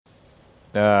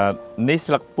នេះ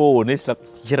ស្លឹកពូនេះស្លឹក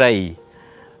ជ្រៃ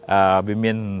វា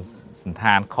មានសន្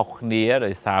តានខុសគ្នា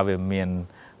ដោយសារវាមាន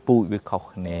ពូជវាខុស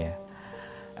គ្នា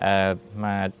ម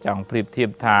កចង់ប្រៀបធៀប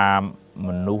ថាម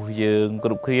នុស្សយើងគ្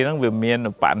រប់គ្នាហ្នឹងវាមាន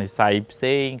ឧបនិស្ស័យផ្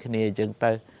សេងគ្នាអញ្ចឹង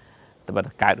ទៅតែបើ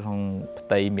កើតក្នុងផ្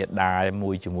ទៃមេដាមួ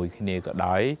យជាមួយគ្នាក៏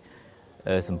ដោយ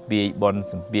សម្ពាយបន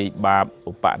សម្ពាយបាប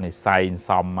ឧបនិស្ស័យ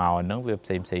សំមកហ្នឹងវាផ្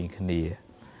សេងគ្នា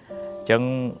អញ្ចឹង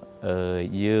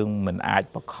យើងមិនអាច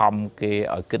បខំគេ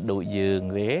ឲ្យគិតដូចយើង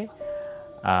ទេ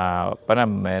ប៉ុន្តែ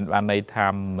មិនមែនបានន័យថា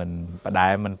មិនបដៅ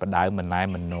មិនណែ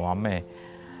មិននាំទេ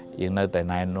យើងនៅតែ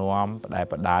ណែនាំបដៅ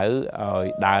ឲ្យ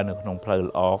ដើរនៅក្នុងផ្លូវ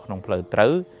ល្អក្នុងផ្លូវត្រូ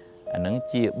វអាហ្នឹង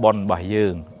ជាបុណ្យរបស់យើ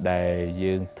ងដែល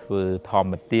យើងធ្វើធម្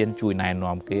មទានជួយណែ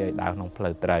នាំគេឲ្យដើរក្នុងផ្លូ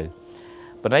វត្រូវ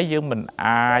ប៉ុន្តែយើងមិន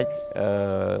អាច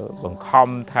បង្ខំ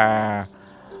ថា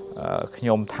ខ្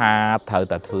ញុំថាត្រូវ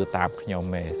តែធ្វើតាមខ្ញុំ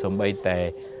ទេសូម្បីតែ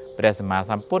ព្រះសម្មា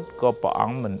សម្ពុទ្ធក៏ព្រះអ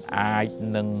ង្គមិនអាច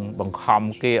នឹងបង្ខំ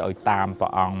គេឲ្យតាមព្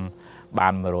រះអង្គបា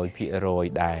ន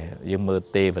 100% ដែរយើងមើល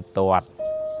ទេវទត្ត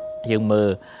យើងមើល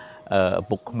ឪ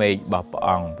ពុកក្មេករបស់ព្រះអ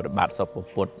ង្គព្រះបាទសុព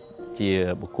ពុទ្ធជា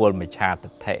បុគ្គលមច្ឆាទិ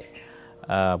ដ្ឋិ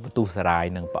បន្ទុសរាយ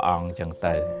នឹងព្រះអង្គអញ្ចឹង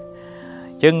ទៅ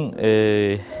អញ្ចឹង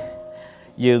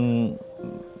យើង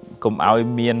កុំឲ្យ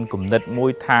មានគំនិតមួ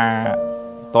យថា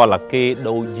តលគេ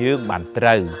ដូចយើងបានត្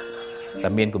រូវតែ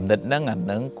មានគំនិតហ្នឹងអាហ្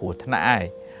នឹងគ្រោះថ្នាក់ហើយ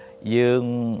យើង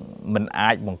មិនអា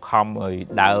ចបង្ខំឲ្យ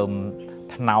ដើម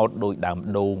ត្នោតដូចដើម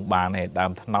ដូងបានទេដើ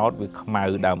មត្នោតវាខ្មៅ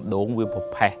ដើមដូងវាប្រ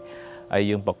ផេះហើយ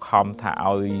យើងបង្ខំថា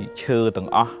ឲ្យឈើទាំង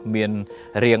អស់មាន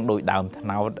រាងដូចដើមត្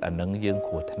នោតអានឹងយើង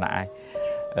គ្រោះថ្នាក់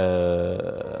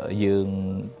យើង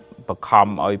បង្ខំ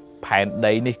ឲ្យផែន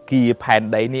ដីនេះគៀផែន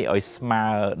ដីនេះឲ្យស្មើ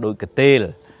ដូចកទេល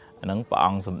អានឹងព្រះអ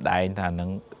ង្គសម្ដែងថា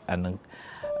អានឹង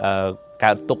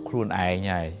កើតទុកខ្លួនឯង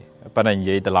ហើយប៉ុន្តែនិ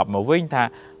យាយត្រឡប់មកវិញថា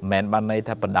មិនមែនបានន័យ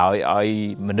ថាបដ ாய் ឲ្យ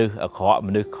មនុស្សអាក្រក់ម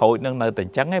នុស្សខូចនឹងនៅតែអ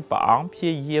ញ្ចឹងឯងព្រះអង្គព្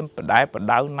យាយាមប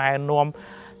ដៅណែនាំ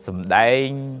សម្ដែង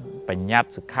បញ្ញត្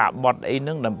តិសិក្ខាបទអីហ្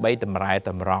នឹងដើម្បីតម្រែ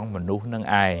តម្រង់មនុស្សនឹង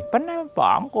ឯងប៉ុន្តែព្រះ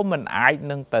អង្គក៏មិនអាច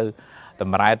នឹងទៅត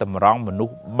ម្រែតម្រង់មនុ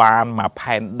ស្សបានមក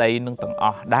ផែនដីនឹងទាំងអ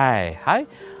ស់ដែរហើយ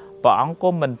ព្រះអង្គក៏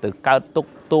មិនទៅកើតទុក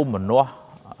ទូមនុស្ស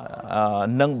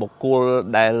នឹងបុគ្គល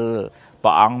ដែលព្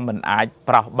រះអង្គមិនអាច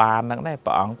ប្រោសបានហ្នឹងដែរ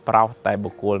ព្រះអង្គប្រោសតែបុ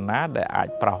គ្គលណាដែលអាច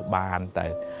ប្រោសបានទៅ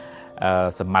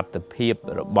សមត្ថភាព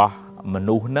របស់ម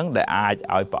នុស្សហ្នឹងដែលអាច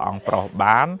ឲ្យព្រះអង្គប្រោស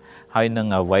បានហើយនឹង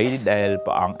អ្វីដែល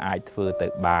ព្រះអង្គអាចធ្វើទៅ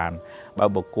បានបើ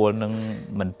បុគ្គលនឹង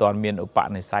មិនទាន់មានឧប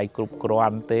និស្ស័យគ្រប់គ្រា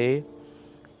ន់ទេ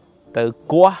ទៅ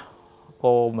គោះ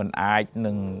ក៏មិនអាច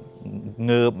នឹង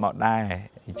ងើបមកដែរ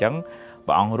អញ្ចឹង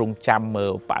ព្រះអង្គរងចាំមើ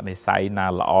លឧបនិស្ស័យណា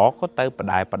ល្អក៏ទៅប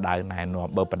ដៅណែនាំ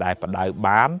បើបដៅ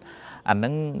បានអានឹ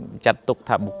ងចាត់ទុក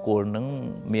ថាបុគ្គលនឹង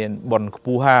មានបុណ្យខ្ព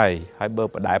ស់ហើយបើ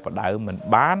បដៅមិន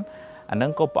បានអានឹ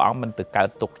ងក៏ព្រះអង្គមិនទៅកើត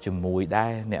ទុកជាមួយដែ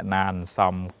រអ្នកណាអន្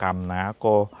សំកម្មណា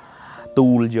ក៏ទូ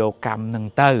លយកកម្មនឹង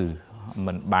ទៅ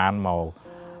មិនបានមក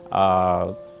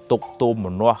ទុកទុំម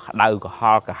នុស្សក្តៅក្រហ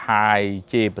ល់កាហាយ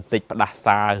ជេរបតិចផ្ដា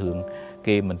សារឿង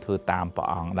គេមិនធ្វើតាមព្រះ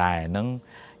អង្គដែរហ្នឹង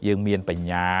យើងមានបញ្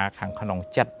ញាខាងក្នុង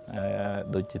ចិត្ត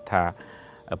ដូចជាថា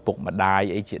ពុកម្ដាយ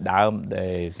អីជាដើមដែ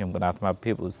លខ្ញុំកណ្ដាលអាត្មា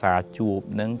ភាពឧស្សាហ៍ជួប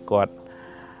ហ្នឹងគាត់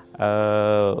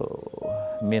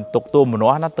មានទុកទូមនុ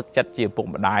ស្សណាទឹកចិត្តជាពុក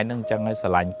ម្ដាយហ្នឹងអញ្ចឹងហើយស្រ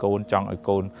ឡាញ់កូនចង់ឲ្យ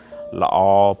កូនល្អ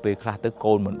ពេលខ្លះទៅ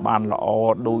កូនមិនបានល្អ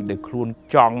ដូចដែលខ្លួន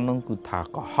ចង់ហ្នឹងគឺថា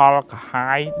ក្រហល់កា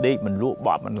ហាយដេកមិនលក់ប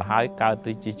ក់មិនលហើយកើត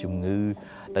ទៅជាជំងឺ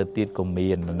ទៅទៀតក៏មា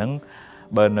នហ្នឹង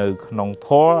បើនៅក្នុងធ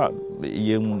ម៌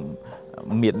យើង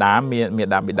មេដា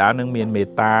បិតានឹងមានមេ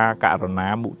ត្តាករុណា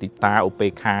មុទិតាឧបេ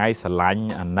ក្ខាស្រឡាញ់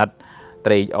អាណិត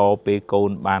ត្រេកអរពេលកូ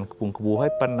នបានខ្ពង់ខ្ពស់ហើ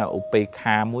យប៉ុន្តែឧបេក្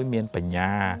ខាមួយមានបញ្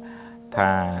ញាថា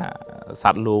ស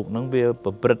ត្វលោកនឹងវាប្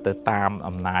រព្រឹត្តទៅតាម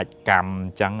អំណាចកម្មអ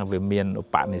ញ្ចឹងវាមានឧ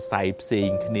បនិស្ស័យផ្សេង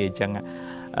គ្នាអញ្ចឹង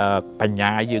បញ្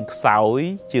ញាយើងខ្សោយ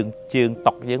ជើង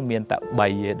តុកយើងមានតែ3ឯ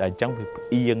ងដល់អញ្ចឹងវាផ្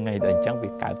អៀងឯងដល់អញ្ចឹងវា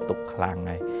កើតទុកខ្លាំងឯង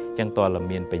អញ្ចឹងតើ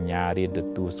មាន បញ្ញារៀនទ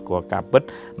ទួលស្គាល់ការពិត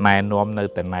ណែនាំនៅ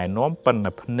តែណែនាំប៉ុន្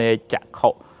តែភ្នែកចក្ខុ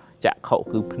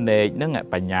គឺភ្នែកហ្នឹង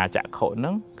បញ្ញាចក្ខុហ្នឹ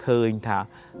ងឃើញថា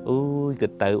អូយក៏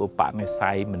ទៅឧបនិស្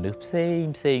ស័យមនុស្សផ្សេ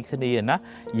ងគ្នាណា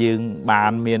យើងបា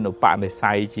នមានឧបនិស្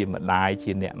ស័យជាម្ដាយ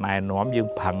ជាអ្នកណែនាំយើង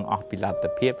ប្រឹងអស់ពីលទ្ធ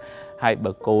ភាពហើយ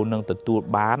បើកូននឹងទទួល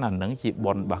បានអានឹងជា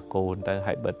បុណ្យរបស់កូនទៅ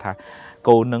ហើយបើថា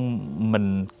កូននឹងមិន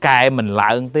កែមិន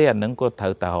ឡើងទេអានឹងក៏ត្រូ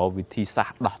វតែរកវិធីសា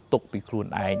ស្ត្រដោះទុកពីខ្លួន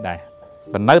ឯងដែរ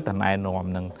ប៉ុន្តែតែណែនាំ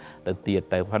នឹងទៅទៀត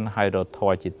ទៅផងហើយរកធ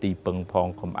ម៌ជាទីពឹងផង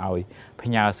កុំឲ្យផ្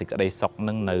ញើសេចក្តីសុខ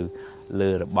នឹងនៅលើ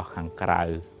របស់ខាងក្រៅ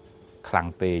ខ្លាំង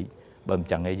ពេកបើមិន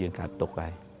ចឹងឯងយើងកើតទុកហើ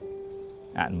យ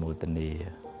អនុមោទនា